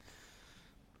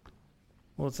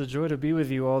Well, it's a joy to be with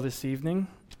you all this evening.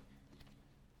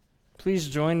 Please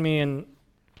join me in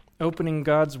opening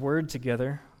God's Word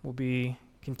together. We'll be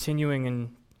continuing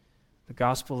in the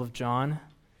Gospel of John,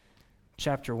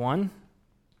 chapter 1,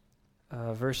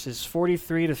 verses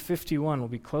 43 to 51. We'll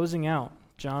be closing out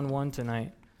John 1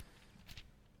 tonight.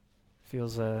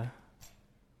 Feels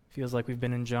like we've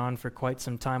been in John for quite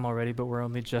some time already, but we're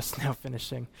only just now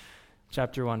finishing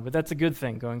chapter 1. But that's a good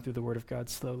thing, going through the Word of God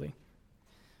slowly.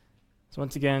 So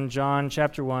once again, John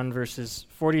chapter 1, verses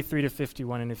 43 to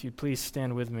 51, and if you'd please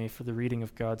stand with me for the reading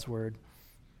of God's Word.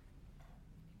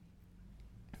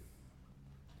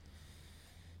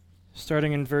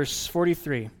 Starting in verse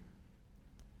 43.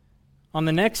 On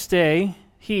the next day,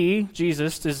 he,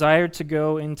 Jesus, desired to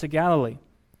go into Galilee,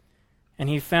 and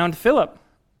he found Philip.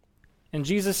 And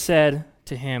Jesus said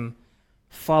to him,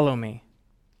 "Follow me."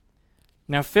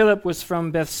 Now Philip was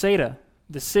from Bethsaida,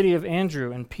 the city of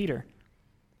Andrew and Peter.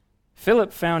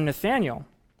 Philip found Nathanael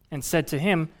and said to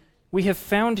him, "We have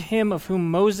found him of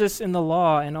whom Moses in the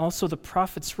law and also the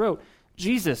prophets wrote,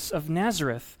 Jesus of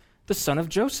Nazareth, the son of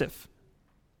Joseph."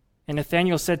 And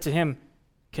Nathanael said to him,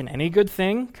 "Can any good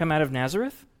thing come out of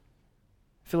Nazareth?"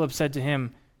 Philip said to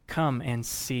him, "Come and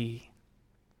see."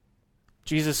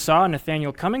 Jesus saw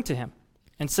Nathanael coming to him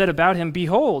and said about him,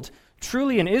 "Behold,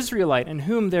 truly an Israelite in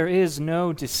whom there is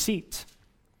no deceit."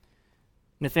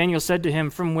 Nathanael said to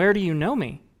him, "From where do you know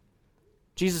me?"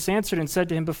 Jesus answered and said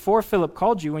to him, "Before Philip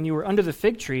called you, when you were under the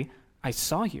fig tree, I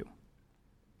saw you."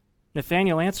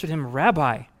 Nathanael answered him,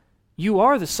 "Rabbi, you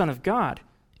are the Son of God.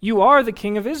 You are the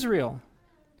King of Israel."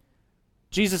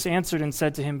 Jesus answered and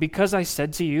said to him, "Because I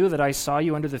said to you that I saw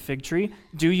you under the fig tree,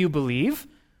 do you believe?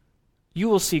 You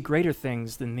will see greater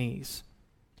things than these."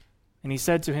 And he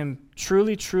said to him,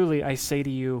 "Truly, truly, I say to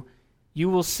you, you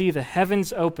will see the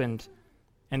heavens opened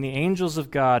and the angels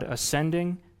of God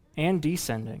ascending and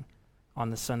descending on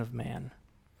the Son of Man."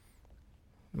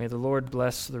 May the Lord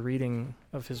bless the reading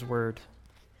of his word.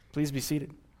 Please be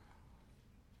seated.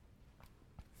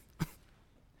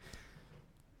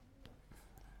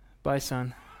 Bye,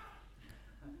 son.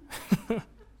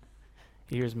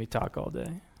 He hears me talk all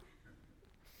day.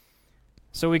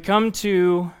 So we come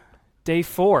to day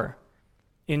 4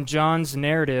 in John's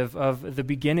narrative of the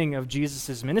beginning of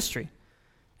Jesus' ministry,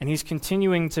 and he's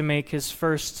continuing to make his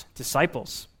first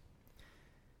disciples.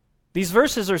 These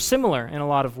verses are similar in a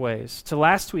lot of ways to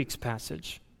last week's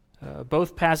passage.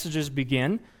 Both passages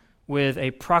begin with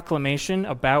a proclamation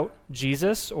about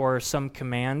Jesus or some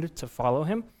command to follow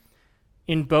him.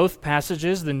 In both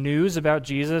passages, the news about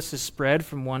Jesus is spread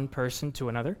from one person to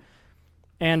another.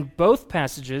 And both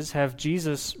passages have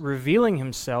Jesus revealing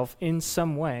himself in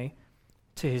some way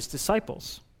to his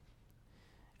disciples.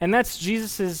 And that's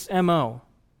Jesus' MO.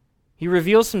 He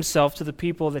reveals himself to the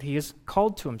people that he has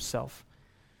called to himself.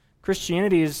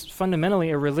 Christianity is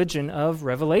fundamentally a religion of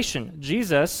revelation.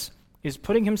 Jesus is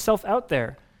putting himself out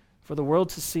there for the world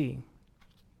to see.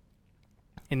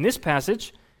 In this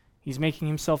passage, he's making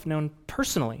himself known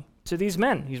personally to these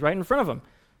men. He's right in front of them.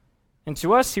 And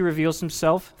to us, he reveals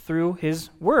himself through his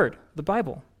word, the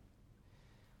Bible.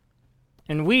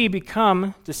 And we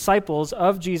become disciples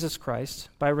of Jesus Christ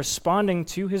by responding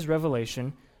to his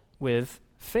revelation with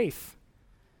faith.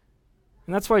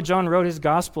 And that's why John wrote his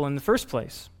gospel in the first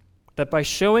place, that by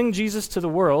showing Jesus to the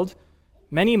world,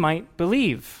 many might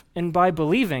believe, and by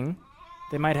believing,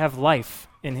 they might have life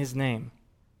in his name.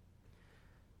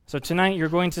 So tonight you're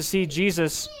going to see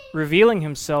Jesus revealing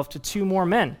himself to 2 more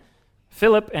men,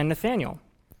 Philip and Nathanael.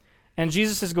 And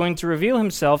Jesus is going to reveal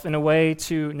himself in a way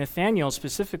to Nathanael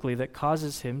specifically that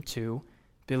causes him to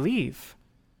believe.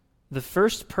 The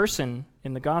first person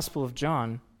in the Gospel of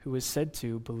John who is said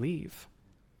to believe.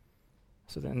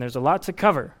 So then there's a lot to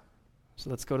cover. So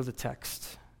let's go to the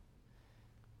text.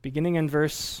 Beginning in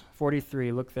verse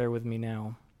 43, look there with me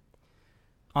now.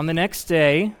 On the next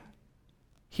day,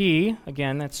 he,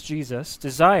 again, that's Jesus,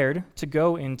 desired to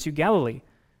go into Galilee,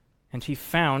 and he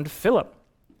found Philip.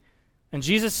 And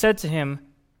Jesus said to him,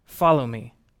 "Follow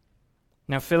me."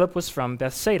 Now Philip was from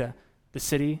Bethsaida, the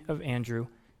city of Andrew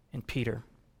and Peter.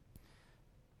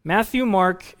 Matthew,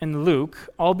 Mark, and Luke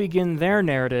all begin their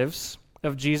narratives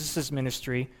of Jesus'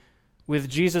 ministry with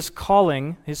Jesus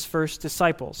calling his first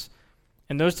disciples.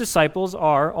 And those disciples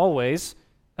are always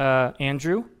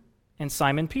Andrew and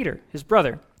Simon Peter, his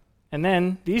brother. And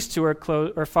then these two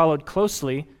are followed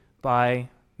closely by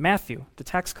Matthew, the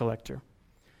tax collector.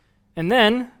 And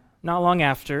then, not long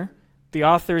after, the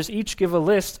authors each give a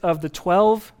list of the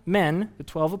 12 men, the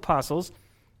 12 apostles,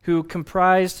 who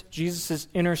comprised Jesus'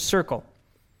 inner circle.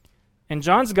 And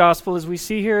John's gospel, as we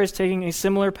see here, is taking a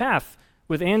similar path,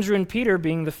 with Andrew and Peter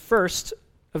being the first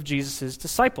of Jesus'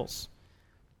 disciples.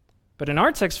 But in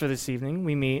our text for this evening,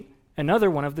 we meet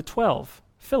another one of the 12,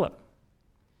 Philip.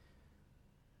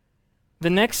 The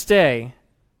next day,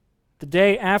 the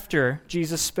day after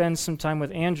Jesus spends some time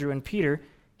with Andrew and Peter,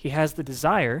 he has the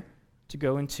desire to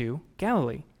go into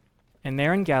Galilee. And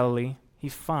there in Galilee, he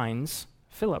finds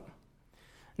Philip.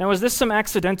 Now, is this some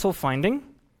accidental finding?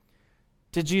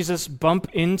 Did Jesus bump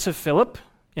into Philip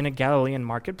in a Galilean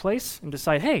marketplace and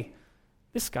decide, hey,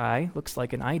 this guy looks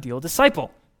like an ideal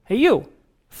disciple. Hey, you,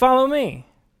 follow me.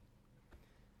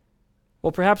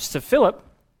 Well, perhaps to Philip,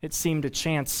 it seemed a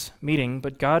chance meeting,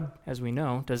 but God, as we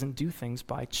know, doesn't do things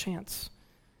by chance.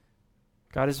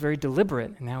 God is very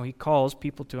deliberate in how he calls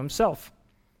people to himself.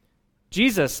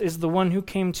 Jesus is the one who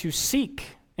came to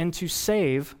seek and to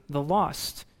save the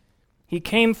lost. He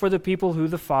came for the people who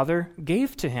the Father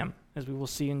gave to him, as we will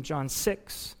see in John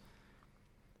 6.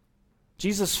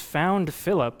 Jesus found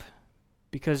Philip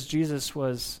because Jesus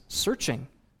was searching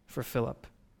for Philip.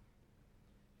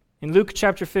 In Luke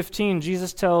chapter 15,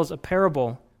 Jesus tells a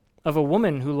parable of a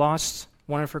woman who lost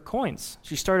one of her coins.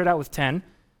 She started out with 10,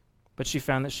 but she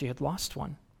found that she had lost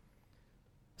one.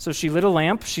 So she lit a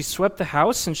lamp, she swept the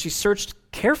house, and she searched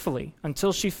carefully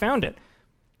until she found it.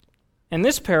 And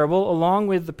this parable, along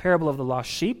with the parable of the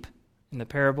lost sheep and the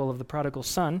parable of the prodigal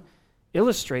son,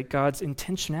 illustrate God's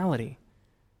intentionality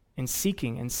in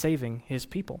seeking and saving his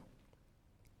people.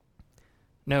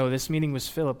 No, this meeting with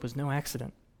Philip was no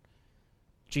accident.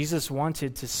 Jesus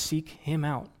wanted to seek him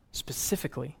out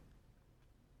specifically.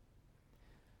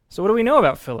 So what do we know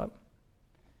about Philip?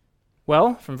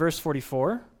 Well, from verse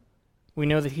 44, we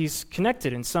know that he's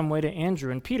connected in some way to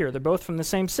Andrew and Peter. They're both from the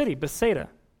same city, Bethsaida.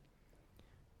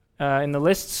 In the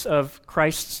lists of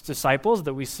Christ's disciples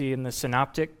that we see in the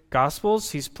Synoptic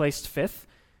Gospels, he's placed fifth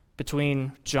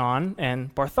between John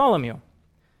and Bartholomew.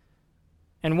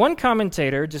 And one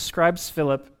commentator describes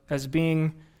Philip as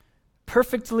being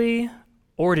perfectly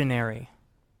ordinary.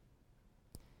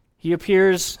 He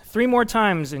appears 3 more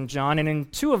times in John, and in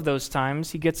 2 of those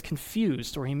times he gets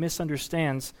confused or he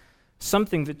misunderstands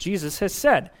something that Jesus has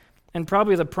said. And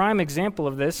probably the prime example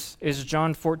of this is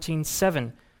John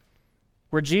 14:7,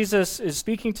 where Jesus is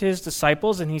speaking to his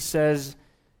disciples and he says,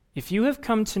 "If you have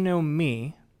come to know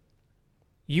me,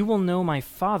 you will know my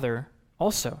Father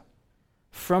also.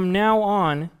 From now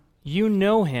on, you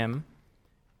know him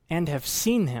and have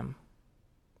seen him."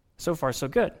 So far, so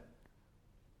good.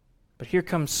 But here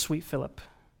comes sweet Philip.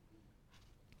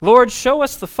 "Lord, show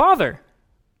us the Father,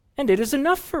 and it is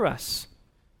enough for us."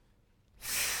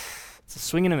 It's a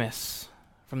swing and a miss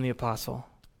from the apostle.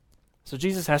 So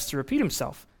Jesus has to repeat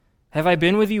himself. "Have I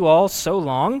been with you all so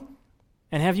long,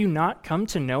 and have you not come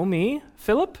to know me,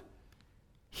 Philip?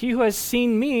 He who has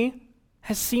seen me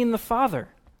has seen the Father."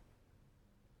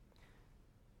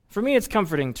 For me, it's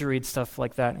comforting to read stuff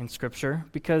like that in Scripture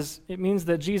because it means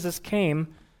that Jesus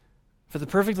came for the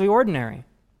perfectly ordinary.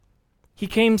 He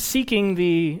came seeking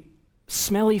the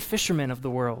smelly fishermen of the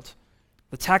world,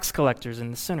 the tax collectors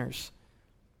and the sinners.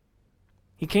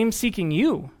 He came seeking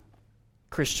you,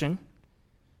 Christian.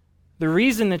 The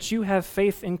reason that you have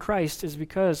faith in Christ is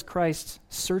because Christ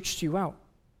searched you out.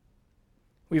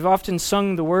 We've often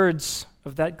sung the words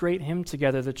of that great hymn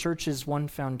together, The Church's One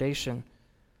Foundation.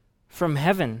 From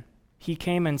heaven, he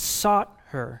came and sought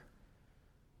her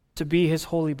to be his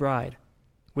holy bride.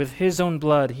 With his own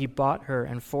blood, he bought her,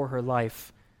 and for her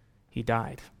life, he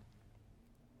died.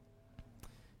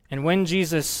 And when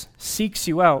Jesus seeks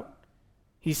you out,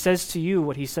 he says to you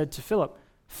what he said to Philip,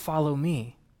 "Follow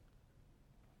me.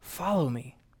 Follow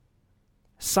me.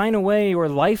 Sign away your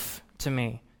life to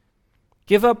me.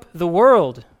 Give up the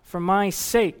world for my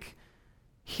sake.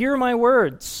 Hear my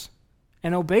words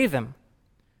and obey them.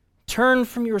 Turn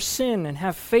from your sin and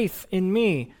have faith in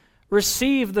me.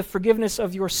 Receive the forgiveness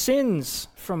of your sins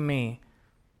from me.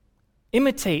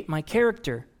 Imitate my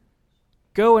character.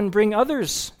 Go and bring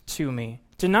others to me.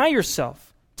 Deny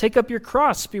yourself. Take up your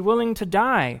cross. Be willing to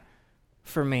die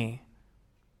for me."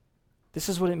 This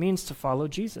is what it means to follow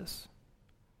Jesus.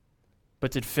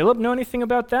 But did Philip know anything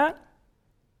about that?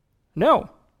 No.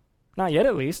 Not yet,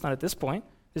 at least. Not at this point.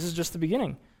 This is just the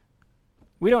beginning.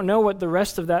 We don't know what the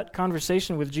rest of that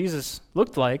conversation with Jesus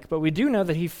looked like, but we do know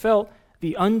that he felt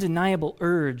the undeniable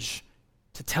urge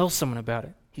to tell someone about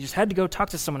it. He just had to go talk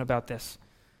to someone about this.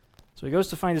 So he goes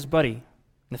to find his buddy,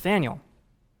 Nathanael.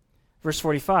 Verse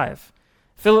 45,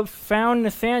 Philip found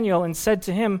Nathanael and said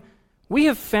to him, "We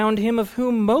have found him of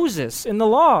whom Moses in the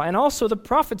law and also the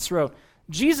prophets wrote,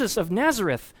 Jesus of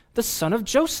Nazareth, the son of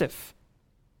Joseph."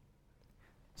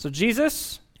 So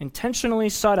Jesus intentionally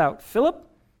sought out Philip,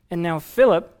 and now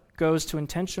Philip goes to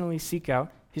intentionally seek out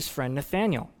his friend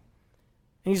Nathanael.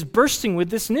 And he's bursting with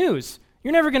this news.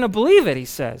 "You're never going to believe it," he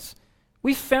says.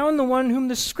 We found the one whom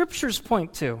the Scriptures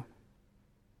point to.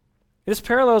 This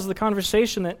parallels the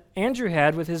conversation that Andrew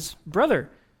had with his brother,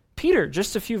 Peter,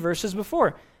 just a few verses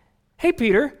before. Hey,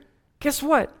 Peter, guess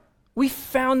what? We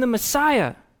found the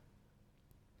Messiah.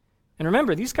 And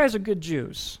remember, these guys are good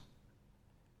Jews.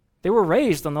 They were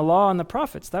raised on the law and the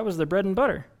prophets. That was their bread and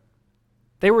butter.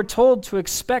 They were told to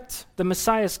expect the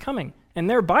Messiah's coming, and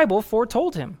their Bible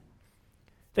foretold him.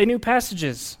 They knew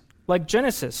passages like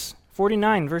Genesis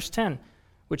 49, verse 10,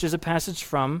 which is a passage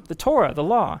from the Torah, the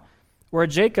law, where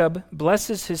Jacob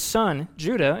blesses his son,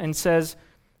 Judah, and says,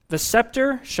 "The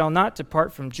scepter shall not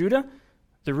depart from Judah,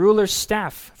 the ruler's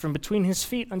staff from between his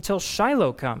feet until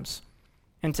Shiloh comes.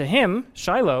 And to him,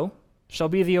 Shiloh, shall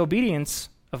be the obedience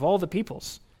of all the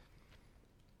peoples."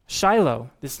 Shiloh,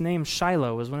 this name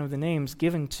Shiloh, was one of the names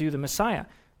given to the Messiah,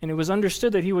 and it was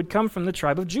understood that he would come from the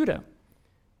tribe of Judah.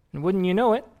 And wouldn't you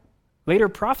know it, later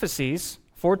prophecies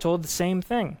foretold the same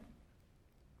thing.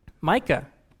 Micah,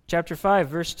 chapter 5,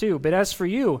 verse 2, "But as for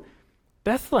you,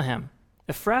 Bethlehem,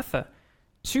 Ephrathah,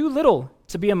 too little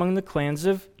to be among the clans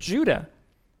of Judah.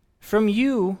 From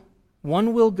you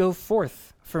one will go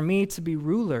forth for me to be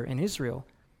ruler in Israel.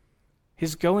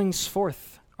 His goings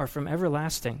forth are from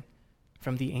everlasting,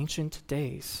 from the ancient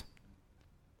days."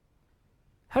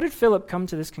 How did Philip come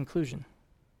to this conclusion?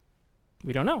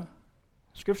 We don't know.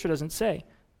 Scripture doesn't say.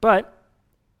 But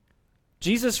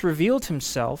Jesus revealed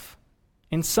himself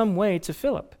in some way to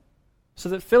Philip, so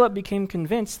that Philip became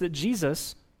convinced that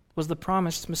Jesus was the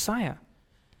promised Messiah.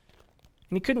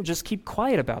 And he couldn't just keep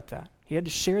quiet about that. He had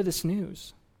to share this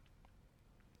news.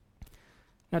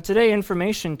 Now, today,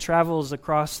 information travels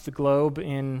across the globe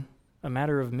in a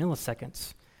matter of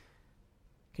milliseconds.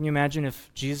 Can you imagine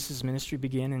if Jesus' ministry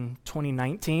began in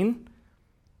 2019?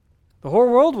 The whole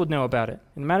world would know about it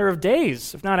in a matter of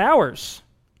days, if not hours.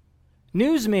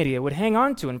 News media would hang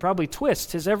on to and probably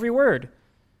twist his every word.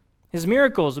 His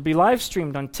miracles would be live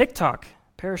streamed on TikTok.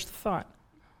 Perish the thought.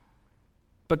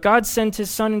 But God sent his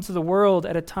Son into the world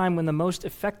at a time when the most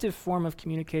effective form of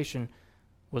communication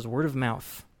was word of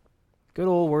mouth. Good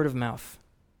old word of mouth.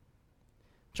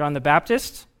 John the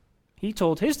Baptist, he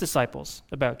told his disciples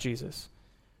about Jesus.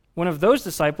 One of those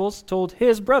disciples told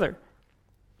his brother.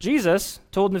 Jesus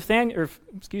told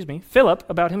Philip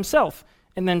about himself,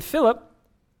 and then Philip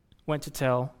went to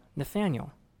tell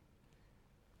Nathanael.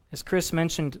 As Chris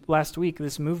mentioned last week,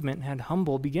 this movement had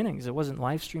humble beginnings. It wasn't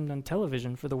live streamed on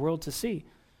television for the world to see.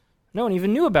 No one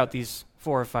even knew about these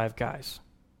 4 or 5 guys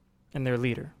and their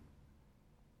leader.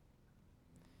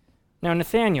 Now,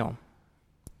 Nathanael.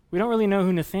 We don't really know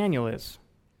who Nathanael is.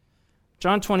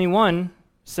 John 21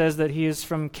 says that he is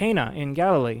from Cana in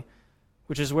Galilee,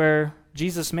 which is where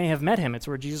Jesus may have met him. It's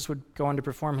where Jesus would go on to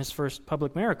perform his first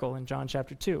public miracle in John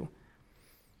chapter 2.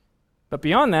 But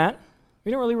beyond that,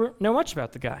 we don't really know much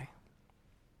about the guy.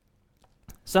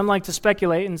 Some like to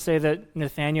speculate and say that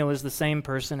Nathanael is the same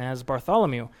person as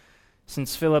Bartholomew,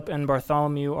 since Philip and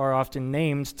Bartholomew are often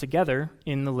named together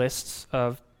in the lists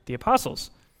of the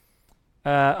apostles.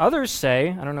 Others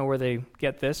say, I don't know where they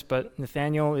get this, but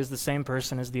Nathanael is the same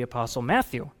person as the apostle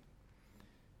Matthew.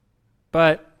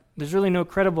 But there's really no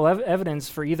credible evidence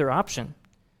for either option.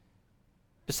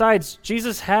 Besides,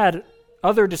 Jesus had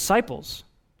other disciples,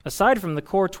 aside from the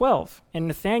core 12, and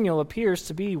Nathanael appears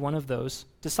to be one of those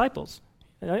disciples.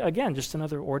 Again, just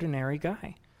another ordinary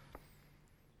guy.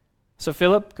 So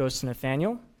Philip goes to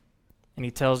Nathanael, and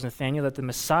he tells Nathanael that the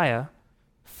Messiah,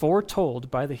 foretold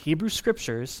by the Hebrew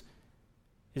Scriptures,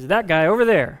 is that guy over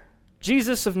there,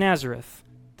 Jesus of Nazareth,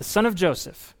 the son of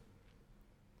Joseph.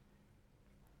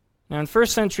 Now, in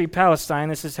first century Palestine,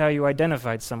 this is how you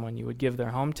identified someone. You would give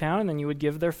their hometown, and then you would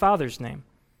give their father's name.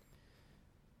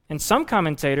 And some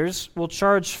commentators will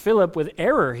charge Philip with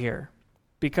error here,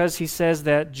 because he says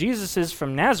that Jesus is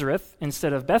from Nazareth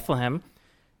instead of Bethlehem,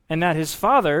 and that his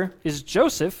father is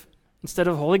Joseph instead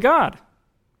of Holy God.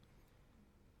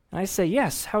 And I say,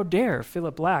 yes, how dare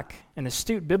Philip lack an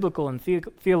astute biblical and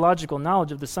theological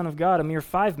knowledge of the Son of God a mere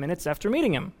 5 minutes after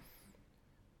meeting him?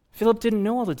 Philip didn't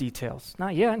know all the details.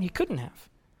 Not yet, and he couldn't have.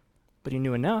 But he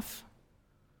knew enough.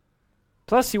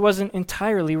 Plus, he wasn't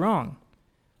entirely wrong.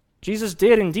 Jesus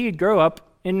did indeed grow up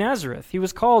in Nazareth. He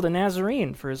was called a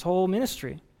Nazarene for his whole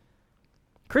ministry.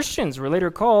 Christians were later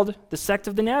called the sect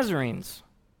of the Nazarenes,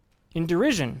 in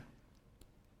derision.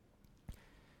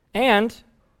 And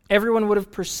everyone would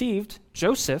have perceived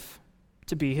Joseph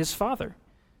to be his father.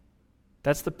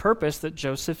 That's the purpose that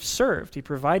Joseph served. He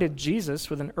provided Jesus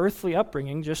with an earthly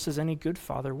upbringing just as any good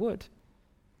father would.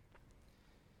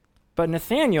 But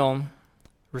Nathanael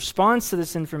responds to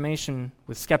this information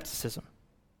with skepticism.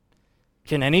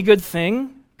 Can any good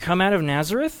thing come out of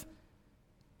Nazareth?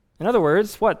 In other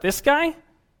words, what, this guy?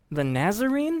 The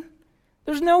Nazarene?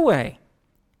 There's no way.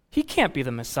 He can't be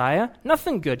the Messiah.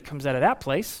 Nothing good comes out of that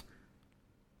place.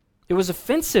 It was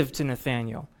offensive to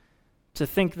Nathanael to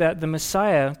think that the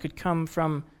Messiah could come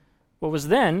from what was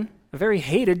then a very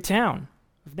hated town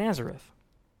of Nazareth.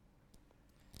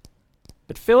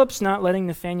 But Philip's not letting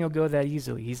Nathanael go that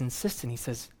easily. He's insistent. He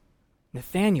says,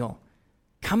 Nathanael,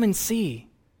 come and see.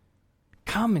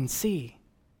 Come and see.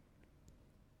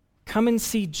 Come and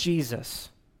see Jesus.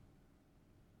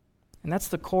 And that's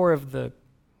the core of the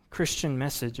Christian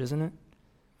message, isn't it?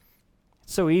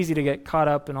 It's so easy to get caught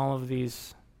up in all of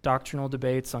these doctrinal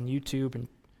debates on YouTube and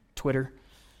Twitter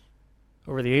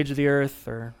over the age of the earth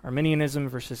or Arminianism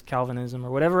versus Calvinism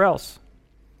or whatever else.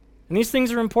 And these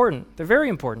things are important. They're very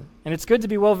important. And it's good to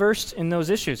be well-versed in those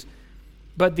issues.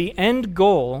 But the end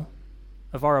goal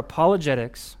of our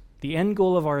apologetics, the end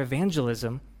goal of our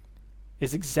evangelism,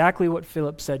 is exactly what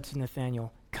Philip said to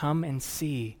Nathanael. Come and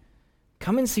see.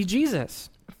 Come and see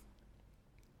Jesus.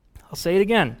 I'll say it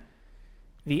again.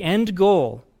 The end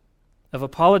goal of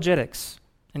apologetics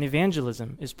and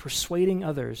evangelism is persuading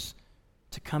others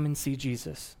to come and see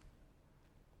Jesus.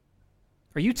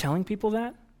 Are you telling people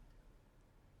that?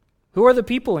 Who are the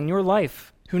people in your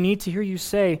life who need to hear you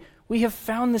say, we have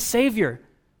found the Savior.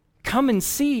 Come and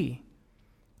see.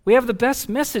 We have the best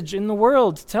message in the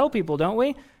world to tell people, don't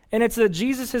we? And it's that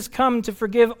Jesus has come to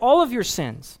forgive all of your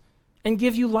sins and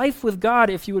give you life with God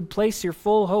if you would place your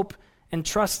full hope and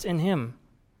trust in Him.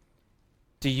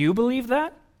 Do you believe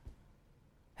that?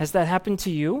 Has that happened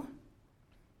to you?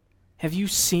 Have you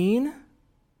seen?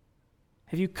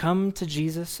 Have you come to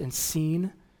Jesus and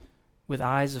seen with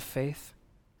eyes of faith?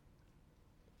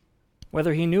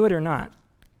 Whether he knew it or not,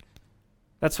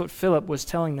 that's what Philip was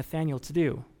telling Nathanael to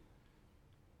do.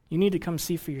 You need to come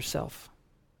see for yourself.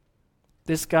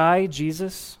 This guy,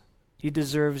 Jesus, he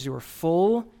deserves your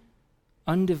full,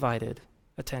 undivided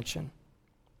attention.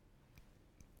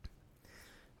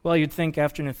 Well, you'd think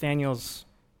after Nathanael's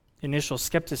initial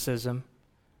skepticism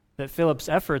that Philip's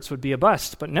efforts would be a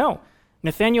bust, but no.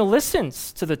 Nathanael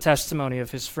listens to the testimony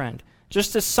of his friend,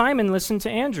 just as Simon listened to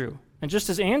Andrew, and just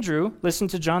as Andrew listened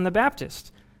to John the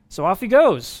Baptist. So off he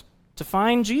goes to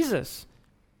find Jesus.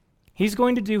 He's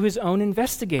going to do his own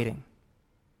investigating.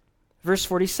 Verse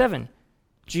 47,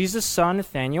 Jesus saw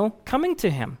Nathanael coming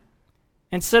to him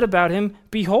and said about him,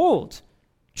 Behold,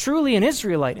 truly an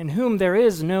Israelite in whom there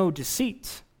is no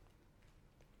deceit.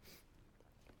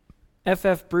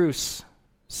 F.F. Bruce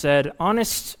said,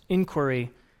 honest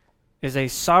inquiry is a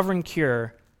sovereign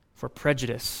cure for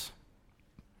prejudice.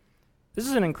 This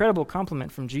is an incredible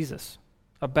compliment from Jesus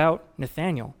about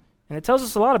Nathanael, and it tells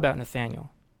us a lot about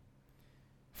Nathanael.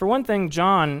 For one thing,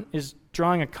 John is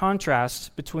drawing a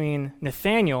contrast between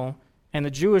Nathanael and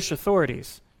the Jewish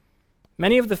authorities.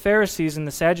 Many of the Pharisees and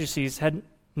the Sadducees had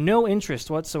no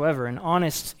interest whatsoever in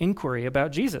honest inquiry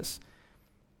about Jesus.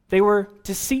 They were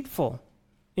deceitful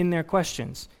in their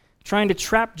questions, trying to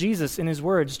trap Jesus in his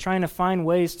words, trying to find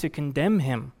ways to condemn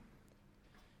him.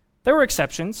 There were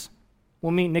exceptions.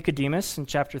 We'll meet Nicodemus in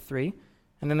chapter 3,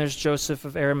 and then there's Joseph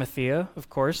of Arimathea, of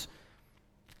course.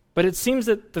 But it seems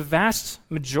that the vast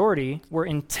majority were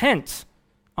intent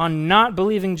on not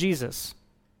believing Jesus,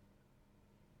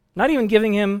 not even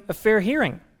giving him a fair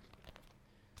hearing.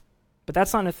 But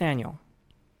that's not Nathanael.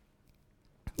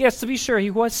 Yes, to be sure,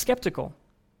 he was skeptical.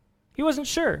 He wasn't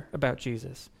sure about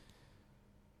Jesus.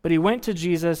 But he went to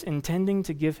Jesus intending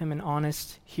to give him an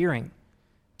honest hearing,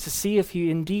 to see if he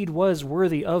indeed was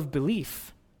worthy of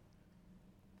belief.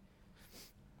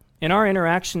 In our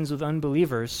interactions with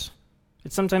unbelievers,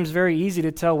 it's sometimes very easy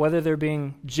to tell whether they're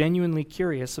being genuinely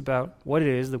curious about what it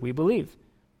is that we believe.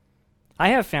 I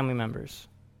have family members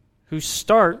who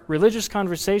start religious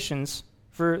conversations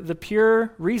for the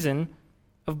pure reason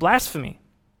of blasphemy.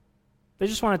 They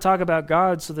just want to talk about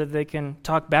God so that they can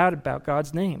talk bad about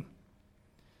God's name.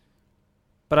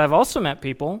 But I've also met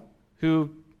people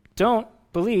who don't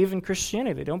believe in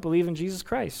Christianity. They don't believe in Jesus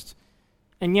Christ.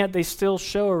 And yet they still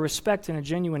show a respect and a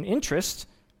genuine interest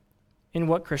in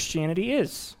what Christianity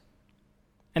is.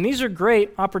 And these are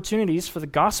great opportunities for the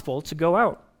gospel to go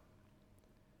out.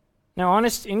 Now,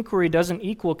 honest inquiry doesn't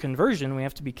equal conversion. We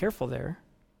have to be careful there.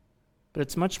 But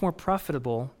it's much more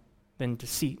profitable than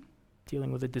deceit,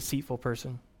 dealing with a deceitful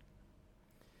person.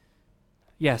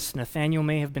 Yes, Nathanael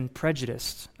may have been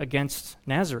prejudiced against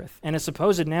Nazareth and a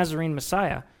supposed Nazarene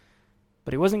Messiah,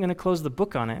 but he wasn't going to close the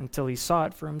book on it until he saw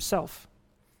it for himself.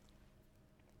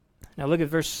 Now look at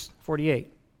verse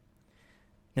 48.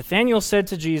 Nathanael said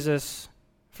to Jesus,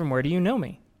 "From where do you know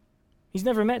me?" He's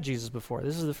never met Jesus before.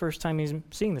 This is the first time he's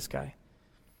seeing this guy.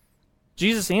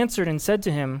 Jesus answered and said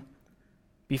to him,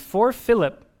 "Before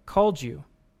Philip called you.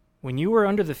 When you were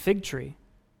under the fig tree,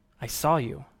 I saw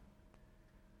you."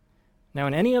 Now,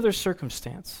 in any other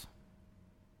circumstance,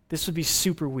 this would be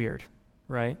super weird,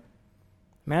 right?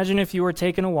 Imagine if you were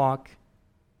taking a walk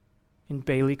in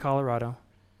Bailey, Colorado,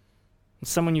 and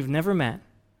someone you've never met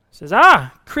says,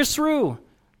 "Ah, Chris Rue,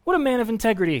 what a man of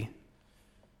integrity."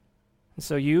 And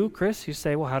so you, Chris, you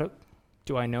say, "Well,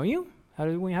 do I know you? How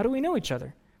do we know each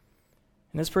other?"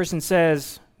 And this person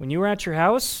says, "When you were at your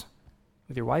house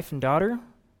with your wife and daughter,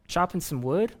 chopping some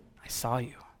wood, I saw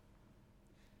you."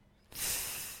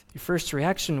 Your first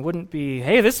reaction wouldn't be,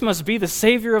 "Hey, this must be the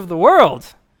Savior of the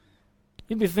world."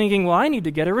 You'd be thinking, "Well, I need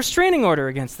to get a restraining order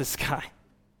against this guy."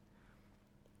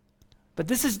 But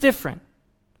this is different,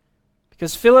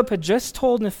 because Philip had just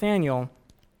told Nathanael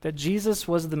that Jesus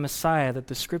was the Messiah that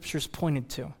the Scriptures pointed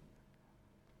to.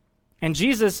 And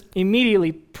Jesus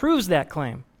immediately proves that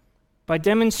claim by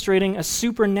demonstrating a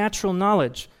supernatural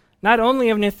knowledge, not only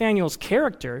of Nathanael's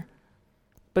character,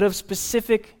 but of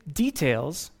specific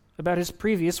details about his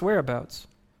previous whereabouts,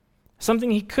 something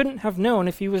he couldn't have known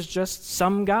if he was just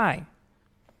some guy.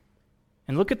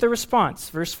 And look at the response,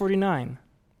 verse 49.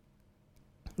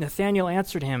 Nathanael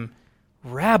answered him,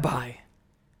 "Rabbi,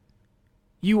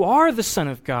 you are the Son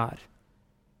of God.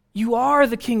 You are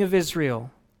the King of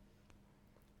Israel."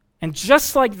 And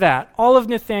just like that, all of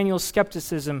Nathanael's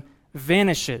skepticism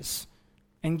vanishes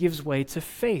and gives way to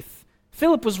faith.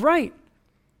 Philip was right.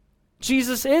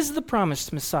 Jesus is the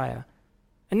promised Messiah.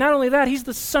 And not only that, he's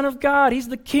the Son of God. He's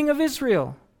the King of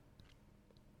Israel.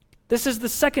 This is the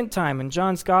second time in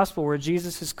John's Gospel where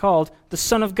Jesus is called the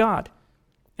Son of God.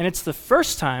 And it's the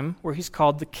first time where he's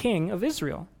called the King of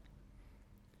Israel.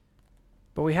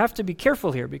 But we have to be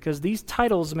careful here, because these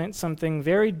titles meant something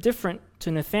very different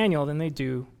to Nathanael than they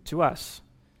do to us.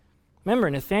 Remember,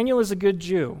 Nathanael is a good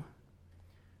Jew.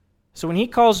 So when he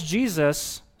calls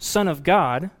Jesus Son of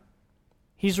God,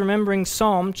 he's remembering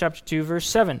Psalm chapter 2, verse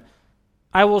 7.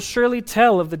 "I will surely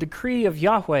tell of the decree of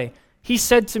Yahweh. He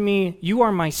said to me, 'You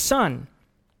are my son.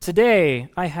 Today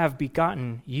I have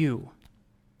begotten you.'"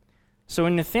 So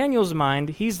in Nathanael's mind,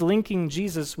 he's linking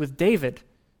Jesus with David,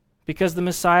 because the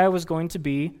Messiah was going to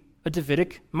be a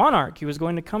Davidic monarch. He was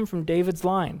going to come from David's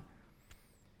line.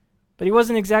 But he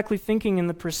wasn't exactly thinking in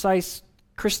the precise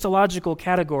Christological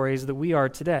categories that we are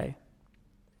today.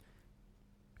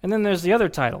 And then there's the other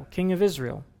title, King of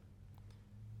Israel.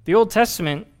 The Old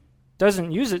Testament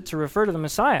doesn't use it to refer to the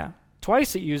Messiah.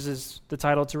 Twice it uses the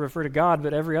title to refer to God,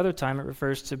 but every other time it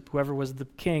refers to whoever was the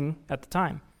king at the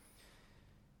time.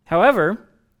 However,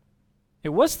 it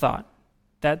was thought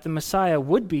that the Messiah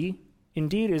would be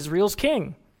indeed Israel's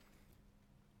king.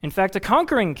 In fact, a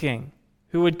conquering king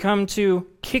who would come to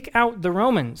kick out the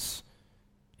Romans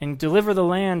and deliver the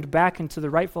land back into the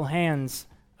rightful hands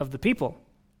of the people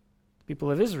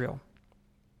of Israel.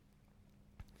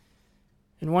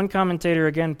 And one commentator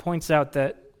again points out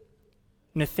that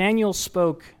Nathanael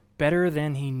spoke better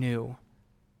than he knew.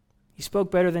 He spoke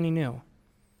better than he knew.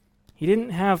 He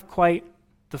didn't have quite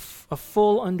a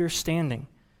full understanding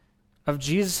of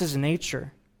Jesus'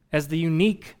 nature as the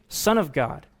unique Son of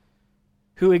God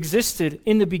who existed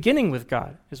in the beginning with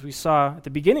God, as we saw at the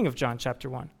beginning of John chapter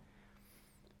 1.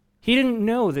 He didn't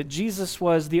know that Jesus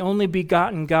was the only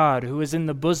begotten God who is in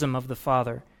the bosom of the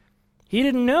Father. He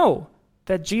didn't know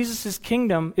that Jesus'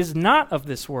 kingdom is not of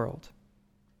this world.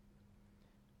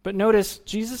 But notice,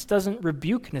 Jesus doesn't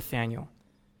rebuke Nathanael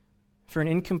for an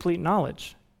incomplete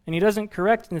knowledge, and he doesn't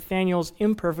correct Nathanael's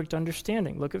imperfect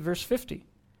understanding. Look at verse 50.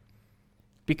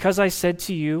 "Because I said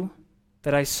to you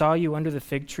that I saw you under the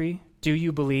fig tree, do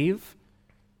you believe?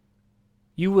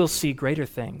 You will see greater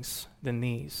things than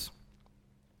these."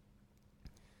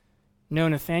 No,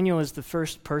 Nathanael is the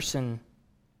first person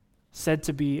said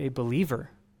to be a believer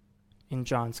in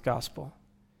John's gospel.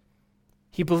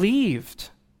 He believed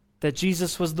that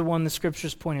Jesus was the one the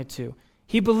Scriptures pointed to.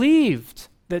 He believed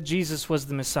that Jesus was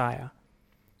the Messiah.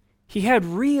 He had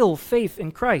real faith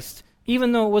in Christ,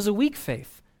 even though it was a weak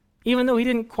faith, even though he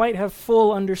didn't quite have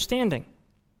full understanding.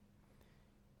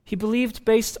 He believed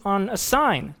based on a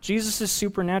sign, Jesus'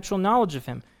 supernatural knowledge of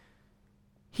him.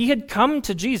 He had come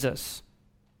to Jesus,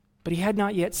 but he had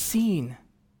not yet seen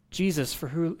Jesus for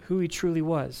who he truly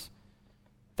was.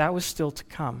 That was still to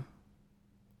come.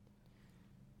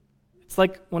 It's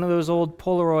like one of those old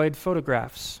Polaroid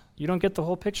photographs. You don't get the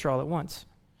whole picture all at once.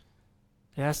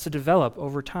 It has to develop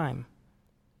over time.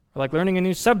 Or like learning a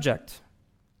new subject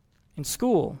in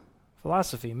school,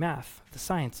 philosophy, math, the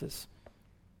sciences.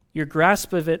 Your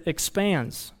grasp of it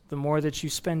expands the more that you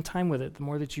spend time with it, the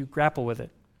more that you grapple with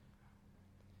it.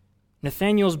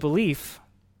 Nathanael's belief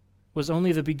was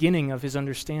only the beginning of his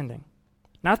understanding,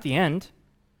 not the end.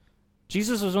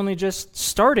 Jesus was only just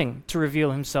starting to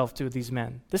reveal himself to these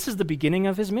men. This is the beginning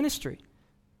of his ministry.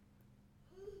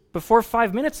 Before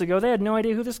 5 minutes ago, they had no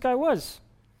idea who this guy was.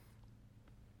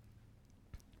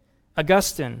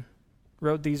 Augustine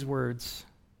wrote these words: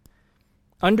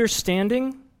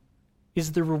 "Understanding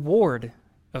is the reward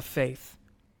of faith.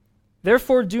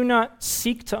 Therefore, do not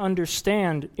seek to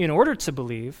understand in order to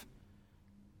believe,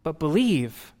 but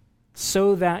believe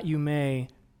so that you may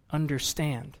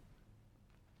understand."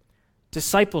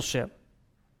 Discipleship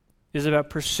is about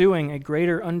pursuing a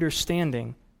greater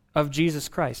understanding of Jesus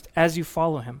Christ as you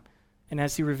follow him and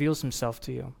as he reveals himself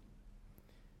to you.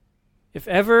 If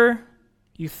ever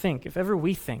we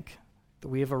think that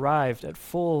we have arrived at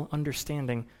full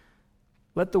understanding,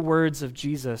 let the words of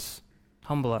Jesus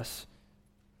humble us.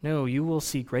 No, you will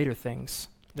see greater things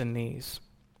than these.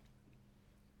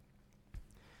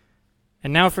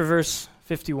 And now for verse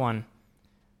 51.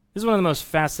 This is one of the most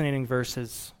fascinating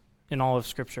verses in all of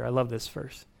Scripture. I love this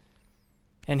verse.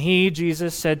 "And he,"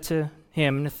 Jesus, "said to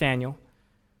him," Nathanael,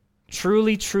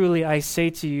 "Truly, truly, I say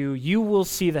to you, you will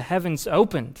see the heavens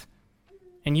opened,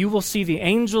 and you will see the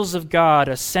angels of God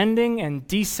ascending and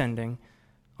descending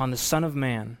on the Son of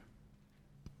Man."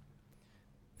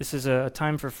 This is a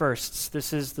time for firsts.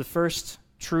 This is the first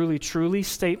truly, truly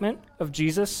statement of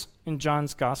Jesus in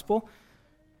John's Gospel.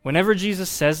 Whenever Jesus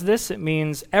says this, it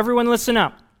means everyone listen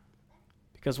up,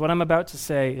 because what I'm about to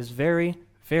say is very,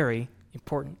 very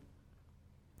important.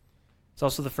 It's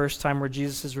also the first time where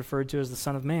Jesus is referred to as the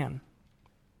Son of Man.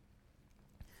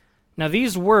 Now,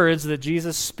 these words that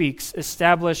Jesus speaks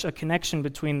establish a connection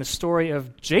between the story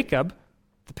of Jacob,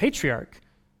 the patriarch,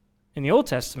 in the Old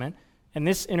Testament, and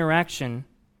this interaction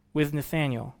with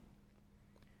Nathanael.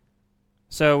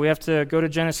 So we have to go to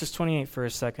Genesis 28 for a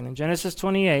second. In Genesis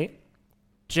 28,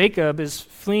 Jacob is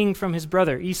fleeing from his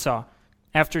brother Esau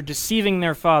after deceiving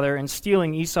their father and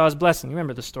stealing Esau's blessing. You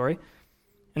remember the story.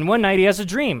 And one night he has a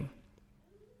dream.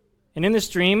 And in this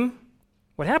dream,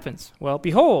 what happens? Well,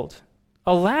 behold,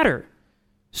 a ladder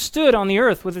stood on the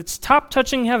earth with its top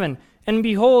touching heaven, and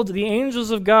behold, the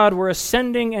angels of God were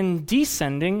ascending and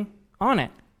descending on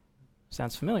it.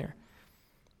 Sounds familiar.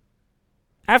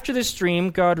 After this dream,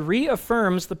 God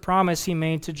reaffirms the promise he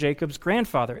made to Jacob's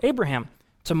grandfather, Abraham,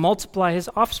 to multiply his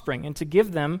offspring and to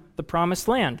give them the promised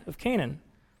land of Canaan.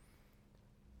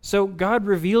 So God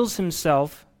reveals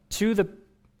himself to the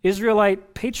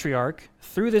Israelite patriarch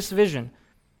through this vision.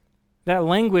 That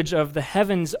language of the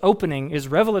heavens opening is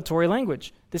revelatory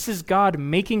language. This is God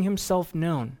making himself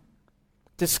known,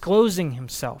 disclosing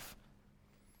himself.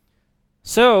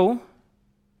 So,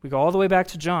 we go all the way back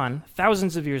to John,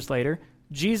 thousands of years later.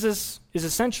 Jesus is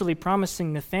essentially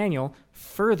promising Nathanael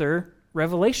further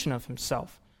revelation of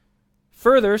himself,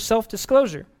 further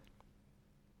self-disclosure.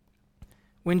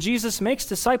 When Jesus makes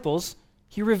disciples,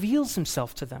 he reveals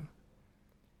himself to them.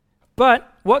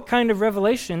 But what kind of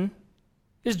revelation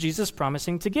is Jesus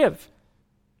promising to give?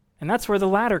 And that's where the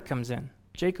ladder comes in,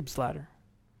 Jacob's ladder.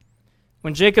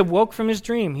 When Jacob woke from his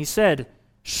dream, he said,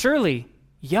 "Surely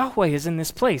Yahweh is in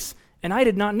this place, and I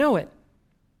did not know it."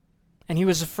 And he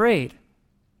was afraid.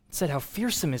 He said, "How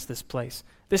fearsome is this place?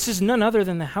 This is none other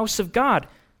than the house of God.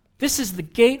 This is the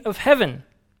gate of heaven."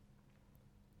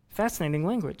 Fascinating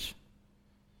language.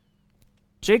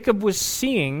 Jacob was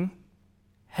seeing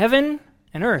heaven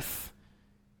and earth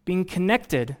being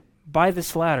connected by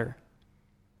this ladder.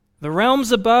 The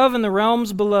realms above and the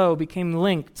realms below became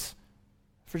linked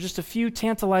for just a few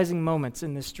tantalizing moments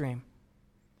in this dream.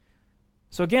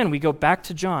 So again, we go back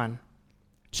to John.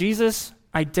 Jesus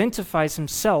identifies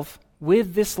himself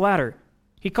with this ladder.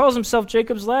 He calls himself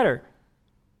Jacob's ladder.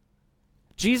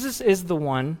 Jesus is the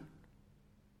one,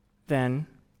 then,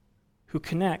 who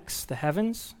connects the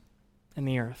heavens and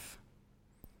the earth.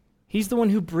 He's the one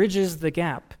who bridges the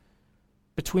gap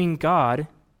between God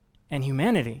and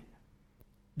humanity.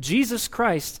 Jesus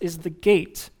Christ is the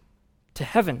gate to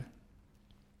heaven.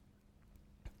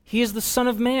 He is the Son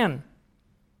of Man,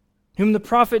 whom the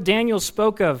prophet Daniel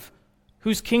spoke of,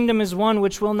 whose kingdom is one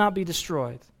which will not be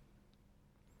destroyed.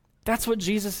 That's what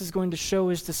Jesus is going to show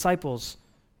his disciples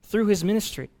through his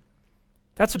ministry.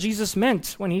 That's what Jesus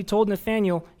meant when he told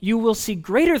Nathanael, "You will see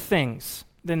greater things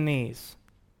than these."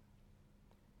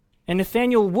 And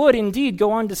Nathanael would indeed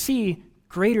go on to see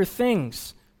greater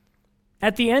things.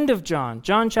 At the end of John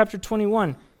chapter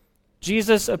 21,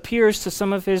 Jesus appears to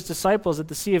some of his disciples at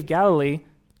the Sea of Galilee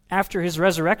after his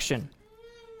resurrection.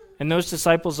 And those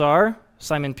disciples are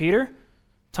Simon Peter,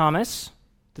 Thomas,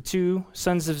 the two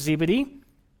sons of Zebedee,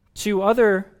 two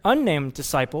other unnamed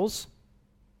disciples,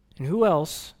 and who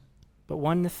else but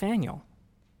one Nathanael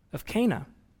of Cana.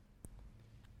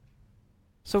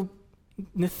 So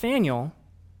Nathanael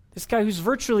This guy who's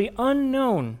virtually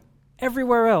unknown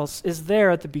everywhere else is there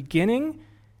at the beginning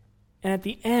and at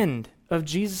the end of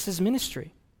Jesus'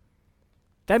 ministry.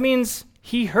 That means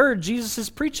he heard Jesus'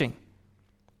 preaching.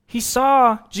 He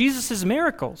saw Jesus'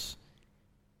 miracles.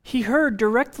 He heard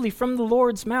directly from the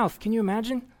Lord's mouth. Can you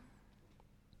imagine?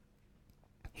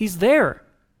 He's there.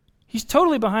 He's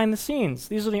totally behind the scenes.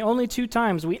 These are the only 2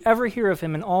 times we ever hear of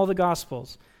him in all the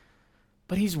Gospels.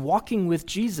 But he's walking with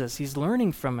Jesus. He's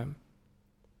learning from him.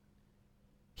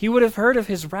 He would have heard of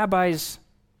his rabbi's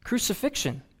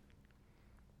crucifixion.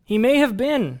 He may have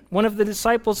been one of the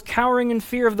disciples cowering in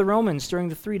fear of the Romans during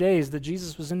the 3 days that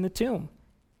Jesus was in the tomb.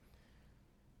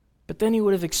 But then he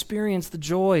would have experienced the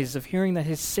joys of hearing that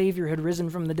his Savior had risen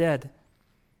from the dead.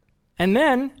 And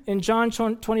then, in John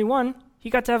 21, he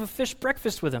got to have a fish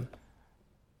breakfast with him.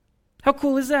 How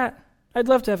cool is that? I'd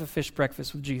love to have a fish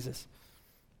breakfast with Jesus.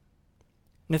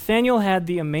 Nathanael had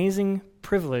the amazing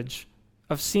privilege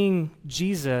of seeing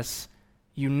Jesus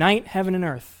unite heaven and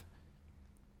earth,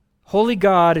 holy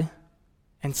God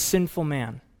and sinful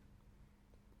man.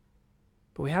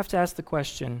 But we have to ask the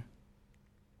question,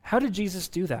 how did Jesus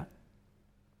do that?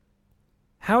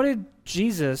 How did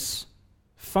Jesus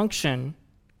function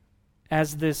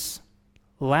as this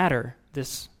ladder,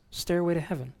 this stairway to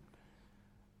heaven,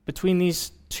 between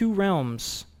these 2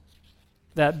 realms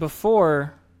that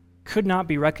before could not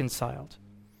be reconciled?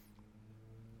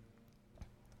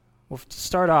 Well, to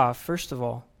start off, first of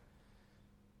all,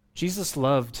 Jesus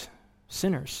loved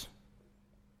sinners.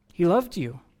 He loved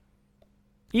you.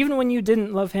 Even when you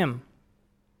didn't love him,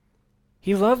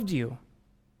 he loved you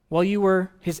while you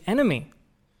were his enemy,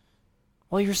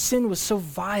 while your sin was so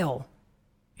vile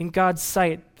in God's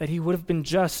sight that he would have been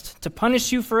just to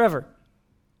punish you forever.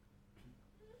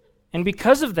 And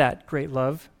because of that great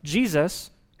love,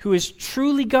 Jesus, who is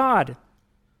truly God,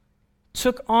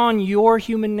 took on your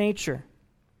human nature.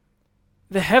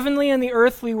 The heavenly and the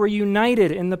earthly were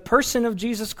united in the person of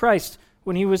Jesus Christ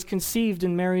when he was conceived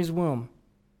in Mary's womb.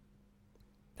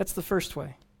 That's the first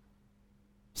way.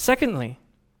 Secondly,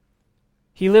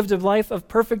 he lived a life of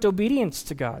perfect obedience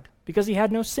to God because he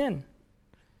had no sin.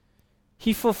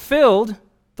 He fulfilled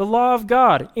the law of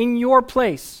God in your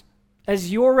place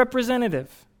as your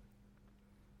representative.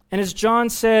 And as John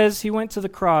says, he went to the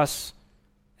cross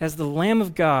as the Lamb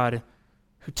of God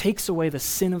who takes away the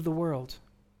sin of the world.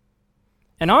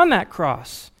 And on that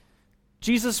cross,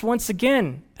 Jesus once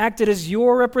again acted as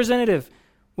your representative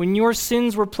when your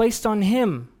sins were placed on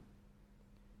him.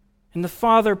 And the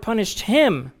Father punished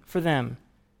him for them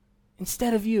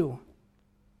instead of you.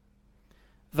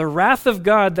 The wrath of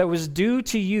God that was due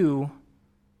to you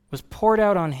was poured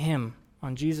out on him,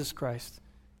 on Jesus Christ,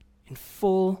 in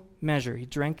full measure. He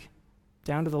drank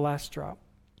down to the last drop.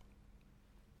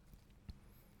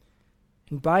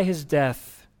 And by his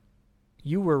death,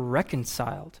 you were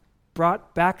reconciled,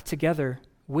 brought back together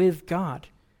with God.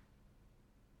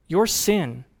 Your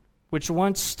sin, which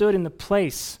once stood in the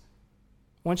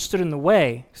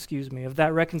way of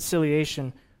that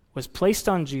reconciliation, was placed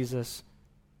on Jesus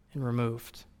and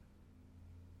removed.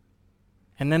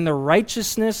 And then the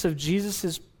righteousness of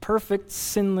Jesus' perfect,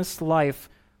 sinless life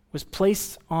was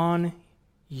placed on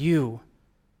you,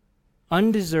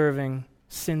 undeserving,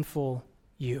 sinful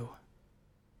you.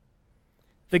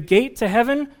 The gate to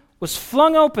heaven was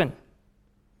flung open.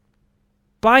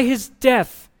 By his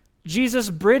death, Jesus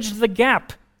bridged the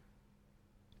gap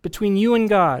between you and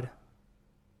God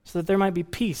so that there might be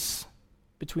peace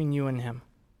between you and him.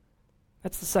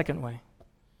 That's the second way.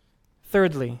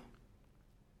 Thirdly,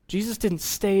 Jesus didn't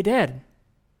stay dead,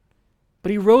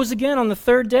 but he rose again on the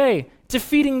 3rd day,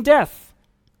 defeating death,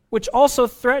 which also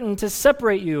threatened to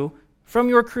separate you from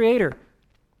your Creator.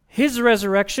 His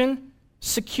resurrection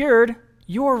secured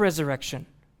your resurrection,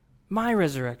 my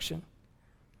resurrection.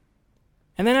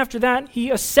 And then after that,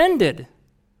 he ascended,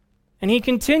 and he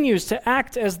continues to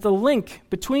act as the link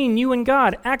between you and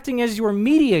God, acting as your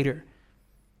mediator.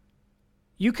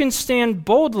 You can stand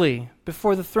boldly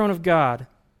before the throne of God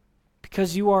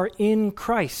because you are in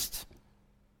Christ.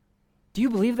 Do you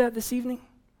believe that this evening?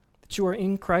 That you are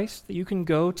in Christ, that you can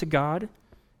go to God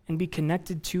and be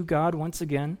connected to God once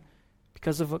again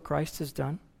because of what Christ has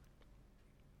done?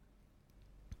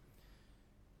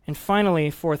 And finally,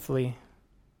 fourthly,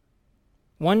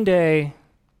 one day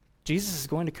Jesus is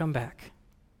going to come back,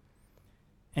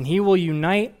 and he will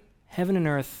unite heaven and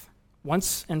earth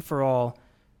once and for all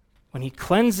when he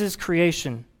cleanses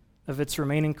creation of its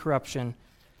remaining corruption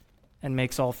and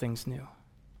makes all things new.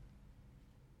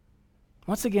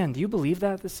 Once again, do you believe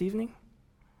that this evening?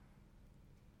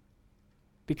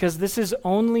 Because this is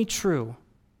only true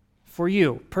for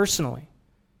you personally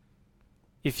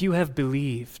if you have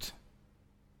believed.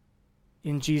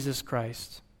 in Jesus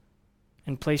Christ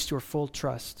and placed your full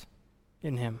trust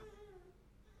in him.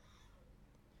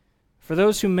 For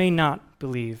those who may not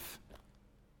believe,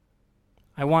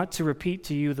 I want to repeat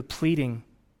to you the pleading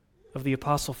of the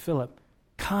Apostle Philip.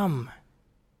 Come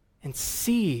and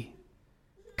see.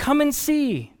 Come and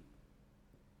see.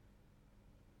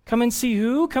 Come and see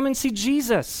who? Come and see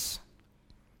Jesus.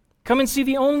 Come and see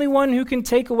the only one who can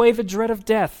take away the dread of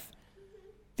death,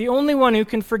 the only one who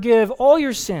can forgive all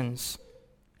your sins,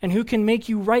 and who can make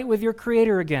you right with your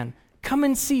Creator again. Come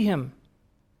and see him.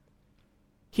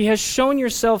 He has shown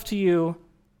himself to you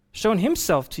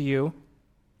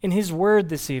in his word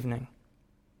this evening.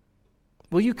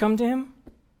 Will you come to him?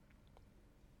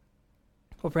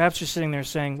 Well, perhaps you're sitting there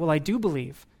saying, well, I do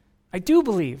believe,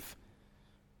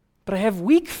 but I have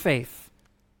weak faith.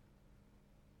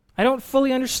 I don't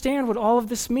fully understand what all of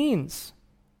this means.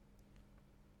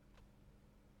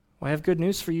 Well, I have good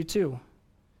news for you too,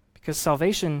 because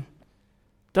salvation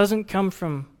doesn't come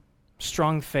from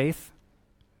strong faith.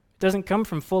 It doesn't come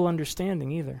from full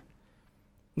understanding either.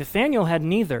 Nathanael had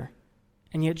neither,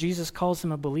 and yet Jesus calls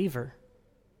him a believer.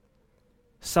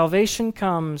 Salvation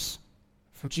comes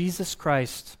from Jesus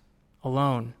Christ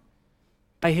alone,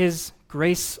 by his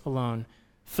grace alone,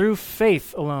 through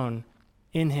faith alone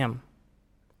in him.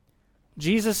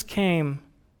 Jesus came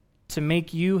to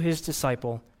make you his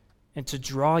disciple and to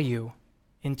draw you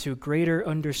into greater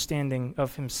understanding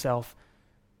of himself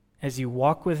as you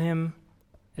walk with him,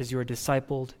 as you are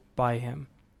discipled by him.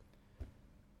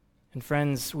 And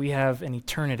friends, we have an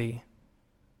eternity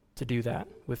to do that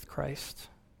with Christ.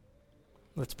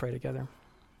 Let's pray together.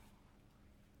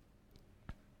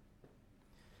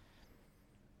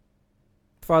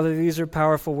 Father, these are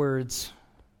powerful words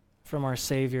from our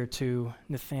Savior to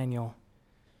Nathanael.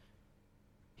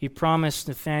 He promised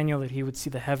Nathanael that he would see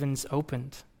the heavens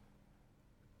opened,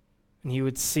 and he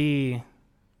would see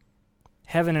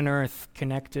heaven and earth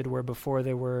connected where before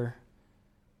they were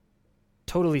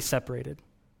totally separated.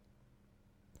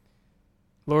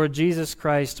 Lord, Jesus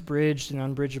Christ bridged an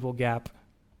unbridgeable gap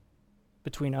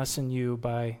between us and you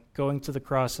by going to the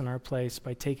cross in our place,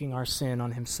 by taking our sin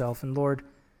on himself. And Lord,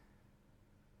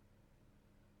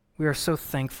 we are so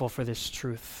thankful for this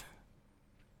truth.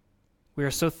 We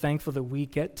are so thankful that we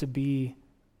get to be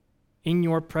in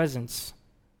your presence,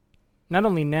 not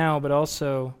only now, but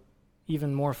also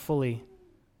even more fully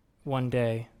one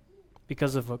day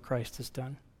because of what Christ has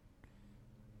done.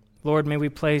 Lord, may we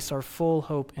place our full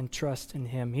hope and trust in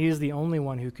him. He is the only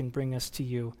one who can bring us to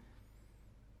you.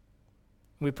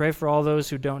 We pray for all those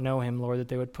who don't know him, Lord, that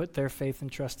they would put their faith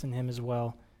and trust in him as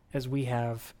well as we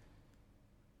have,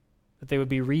 that they would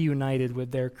be reunited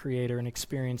with their Creator and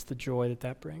experience the joy that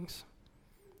that brings.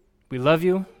 We love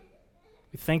you.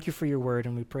 We thank you for your word,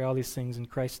 and we pray all these things in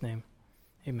Christ's name.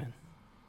 Amen.